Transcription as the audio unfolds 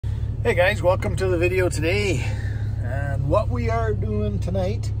Hey guys, welcome to the video today. And what we are doing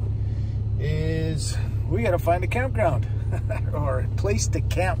tonight is we gotta find a campground or a place to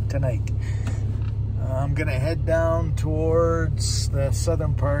camp tonight. I'm gonna head down towards the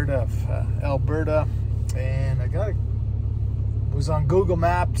southern part of Alberta, and I was on Google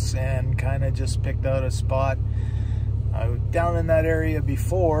Maps and kind of just picked out a spot. I was down in that area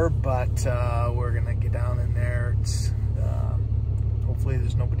before, but we're gonna get down in there. Hopefully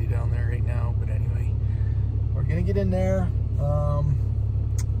there's nobody down there right now, but anyway, we're gonna get in there.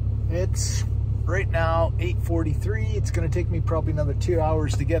 It's right now 8:43. It's gonna take me probably another 2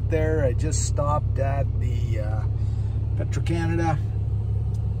 hours to get there. I just stopped at the Petro-Canada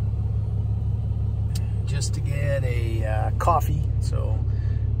just to get a coffee. So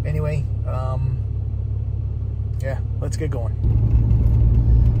anyway, yeah, let's get going.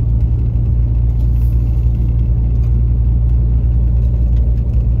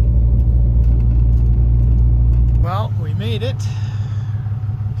 Well, we made it to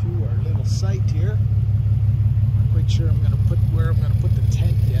our little site here. Not quite sure where I'm gonna put the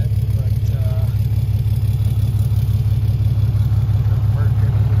tent yet, but park in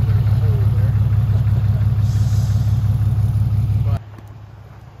a little bit of a hole there. But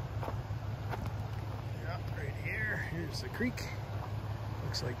yeah, right here. Here's the creek.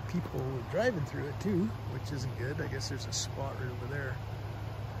 Looks like people are driving through it too, which isn't good. I guess there's a spot right over there.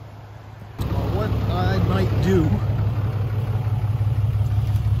 What I might do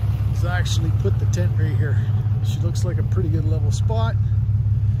is actually put the tent right here. She looks like a pretty good level spot.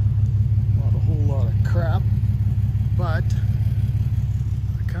 Not a whole lot of crap, but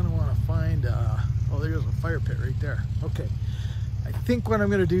I kind of want to find, oh, there's a fire pit right there. Okay, I think what I'm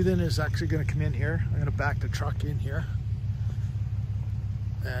going to do then is actually going to come in here. I'm going to back the truck in here,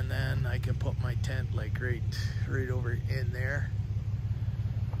 and then I can put my tent like right over in there.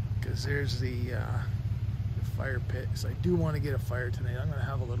 Because there's the fire pit. So I do want to get a fire tonight. I'm going to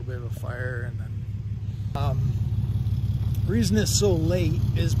have a little bit of a fire, and then the reason it's so late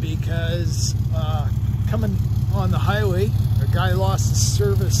is because coming on the highway, a guy lost his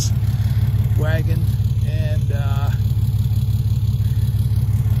service wagon and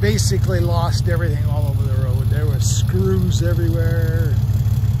basically lost everything all over the road. There were screws everywhere.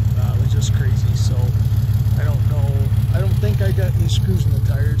 It was just crazy. So I don't know. I don't think I got any screws in the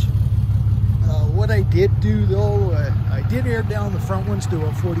tires. What I did do though, I did air down the front ones to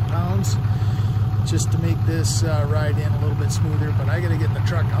about 40 pounds just to make this ride in a little bit smoother, but I gotta get in the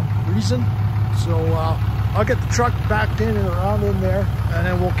truck. I'm freezing. So I'll get the truck backed in and around in there, and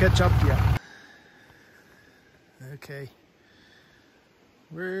then we'll catch up to you. Okay,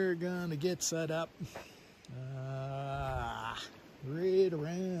 we're gonna get set up right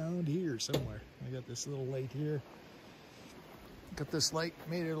around here somewhere. I got this little light here. Got this light,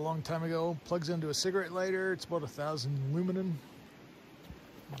 made it a long time ago. Plugs into a cigarette lighter. It's about 1,000 lumen.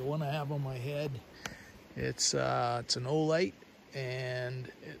 The one I have on my head, it's an Olight,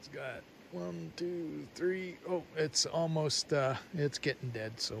 and it's got 1, 2, 3. Oh, it's almost it's getting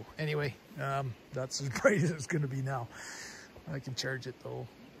dead. So anyway, that's as bright as it's going to be now. I can charge it though.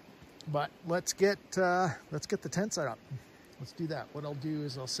 But let's get the tent set up. Let's do that. What I'll do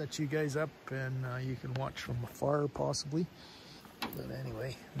is I'll set you guys up, and you can watch from afar possibly. But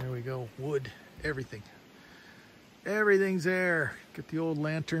anyway, there we go. Wood, everything. Everything's there. Get the old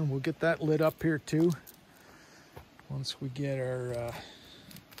lantern. We'll get that lit up here too once we get our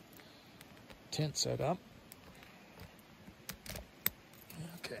tent set up.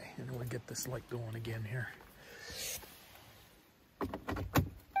 Okay, and we'll get this light going again here.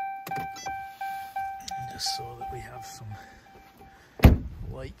 Just so that we have some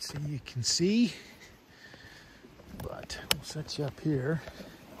light so you can see. But we'll set you up here.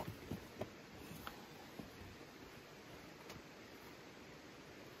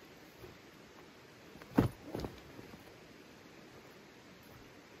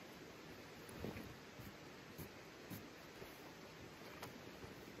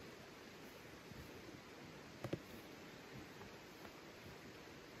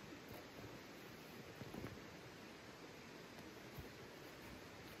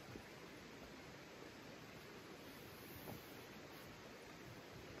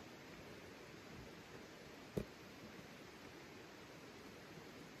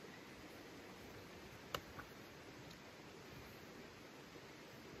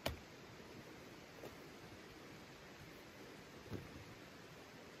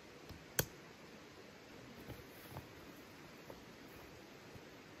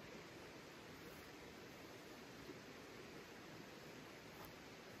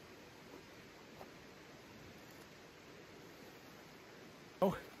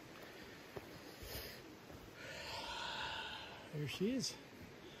 There she is.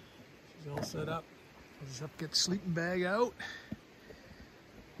 She's all set up. I'll just have to get the sleeping bag out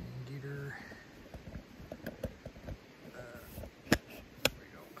and get her. There we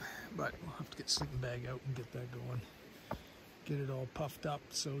go. But we'll have to get the sleeping bag out and get that going. Get it all puffed up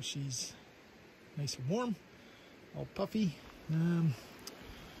so she's nice and warm, all puffy.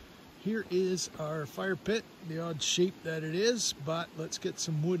 Here is our fire pit, the odd shape that it is, but let's get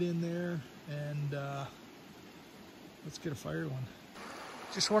some wood in there and let's get a fire going.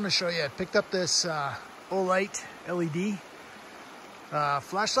 Just want to show you, I picked up this Olight LED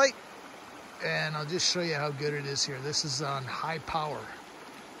flashlight, and I'll just show you how good it is here. This is on high power.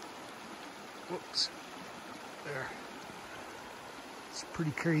 Whoops, there. It's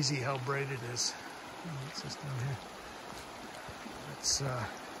pretty crazy how bright it is. What's this down here? That's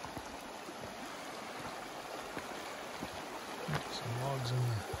some logs in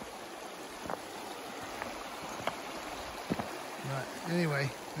there. But anyway,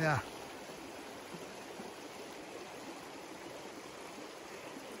 yeah.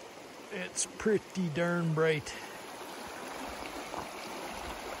 It's pretty darn bright.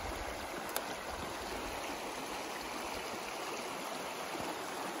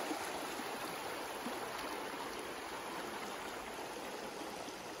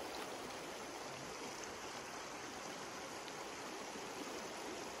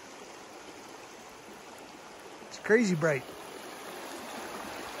 It's crazy bright.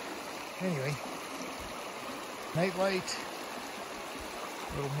 Anyway, night light,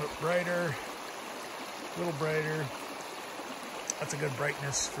 a little bit brighter, a little brighter. That's a good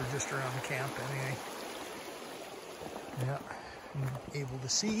brightness for just around the camp anyway. Yeah, I'm able to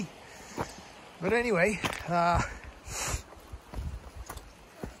see. But anyway,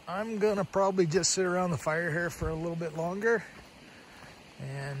 I'm gonna probably just sit around the fire here for a little bit longer,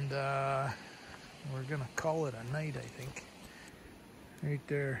 and we're gonna call it a night, I think. Right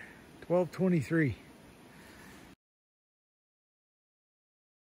there, 12:23.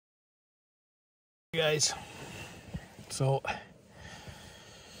 Guys, so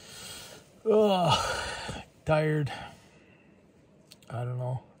tired. I don't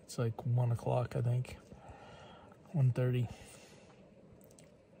know, it's like 1 o'clock, I think, 1:30.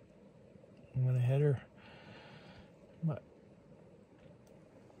 I'm gonna head her, but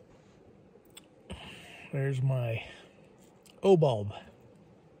there's my O-bulb.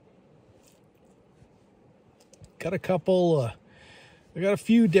 Got a couple, I got a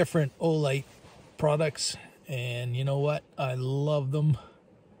few different Olight products, and you know what? I love them.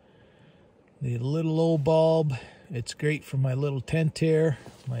 The little O-bulb, it's great for my little tent here,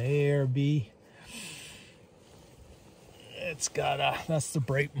 my ARB. It's got a, that's the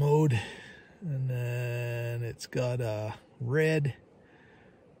bright mode, and then it's got a red,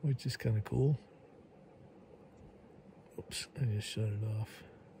 which is kind of cool. Oops, I just shut it off.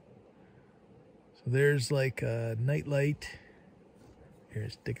 So there's like a night light. Here,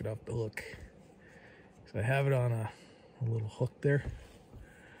 stick it off the hook. So I have it on a little hook there.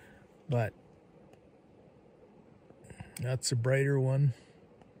 But that's a brighter one.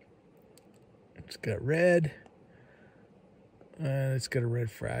 It's got red. And it's got a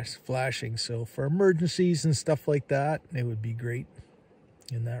red flashing. So for emergencies and stuff like that, it would be great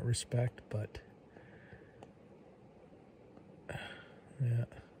in that respect. But yeah,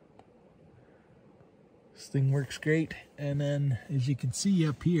 this thing works great. And then as you can see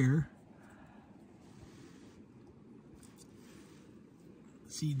up here,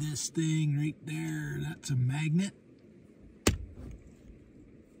 see this thing right there, that's a magnet.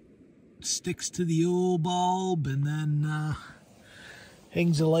 Sticks to the old bulb and then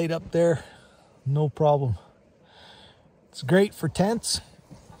hangs a light up there, no problem. It's great for tents.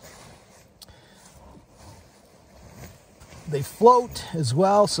 They float as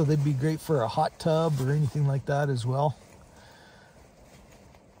well, so they'd be great for a hot tub or anything like that as well.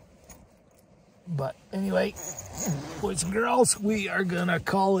 But anyway, boys and girls, we are gonna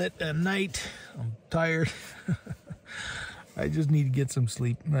call it a night. I'm tired. I just need to get some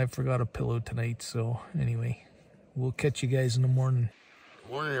sleep, and I forgot a pillow tonight. So anyway, we'll catch you guys in the morning.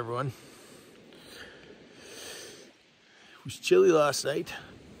 Morning, everyone. It was chilly last night.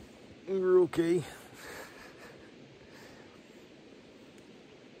 We were okay.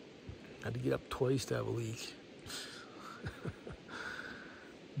 Had to get up twice to have a leak.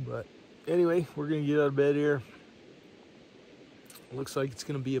 But anyway, we're gonna get out of bed here. Looks like it's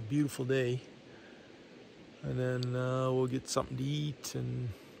gonna be a beautiful day. And then we'll get something to eat and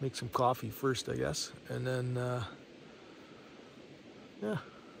make some coffee first, I guess. And then, yeah,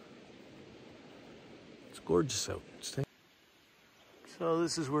 it's gorgeous out. So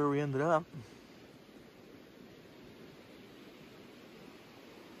this is where we ended up.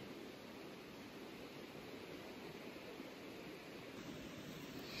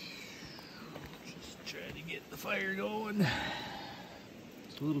 fire going.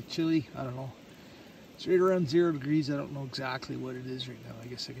 It's a little chilly, I don't know. It's right around 0 degrees. I don't know exactly what it is right now. I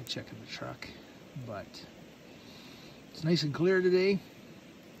guess I can check in the truck. But it's nice and clear today.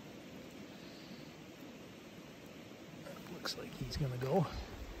 Looks like he's gonna go.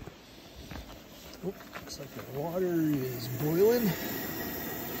 Oh, looks like the water is boiling.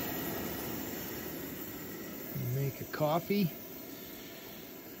 Make a coffee.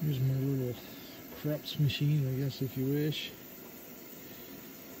 Here's my little Krups machine, I guess, if you wish.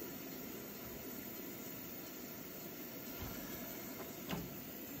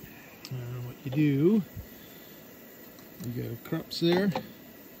 What you do, you got a Krups there.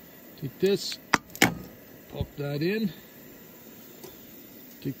 Take this, pop that in.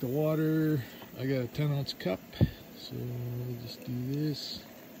 Take the water. I got a 10-ounce cup, so I'll just do this.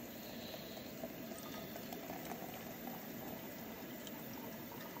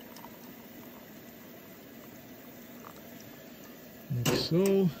 Like so.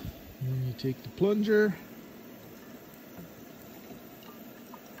 And then you take the plunger.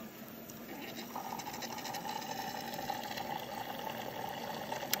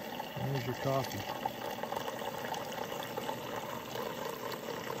 There's your coffee.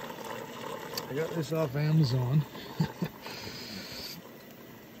 I got this off Amazon.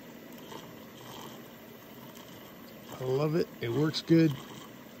 I love it. It works good.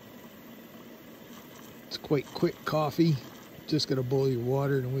 It's quite quick coffee. Just gotta boil your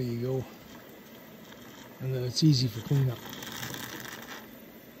water and away you go. And then it's easy for cleanup.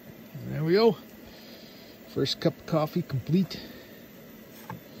 And there we go. First cup of coffee complete.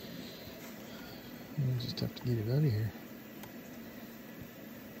 I'll just have to get it out of here.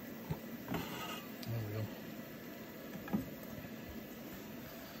 There we go.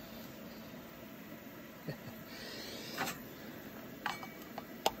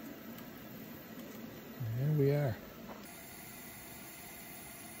 And there we are.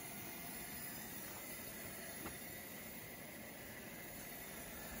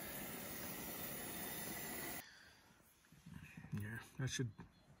 Yeah, that should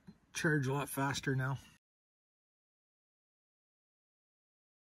charge a lot faster now.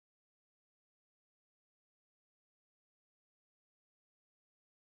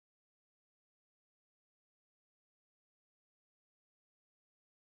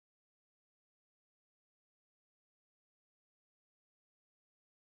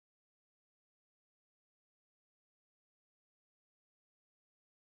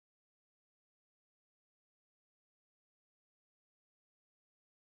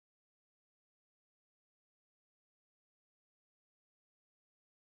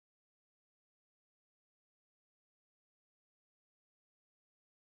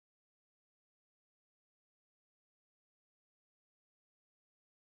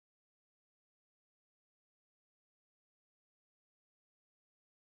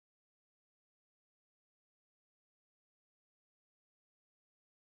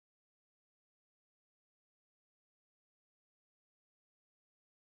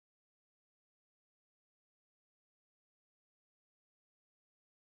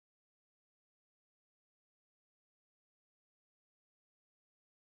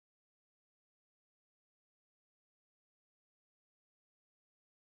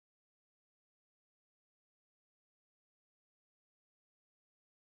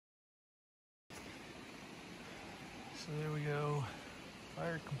 So there we go.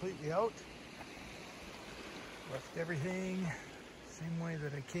 Fire completely out. Left everything same way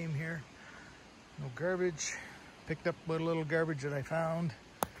that I came here. No garbage. Picked up what little garbage that I found.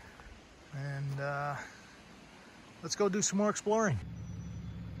 And let's go do some more exploring.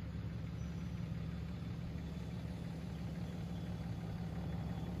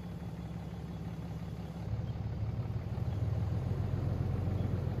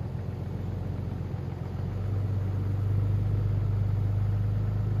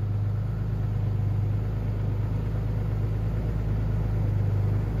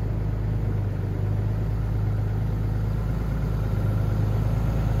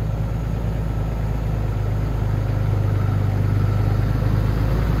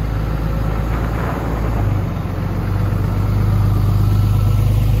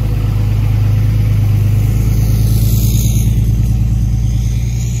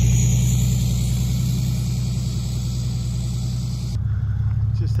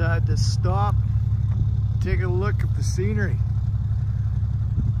 Just had to stop, take a look at the scenery.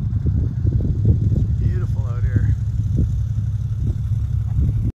 Beautiful out here.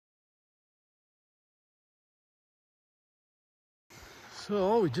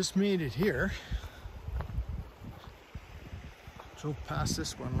 So we just made it here. Drove past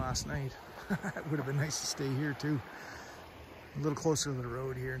this one last night. It would have been nice to stay here too. A little closer to the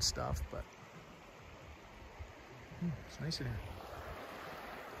road here and stuff, but it's nice in here.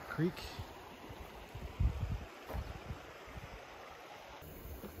 Creek.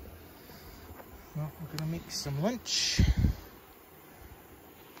 Well, we're gonna make some lunch.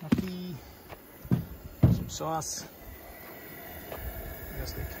 Coffee, some sauce, and a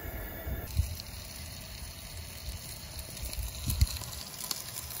steak.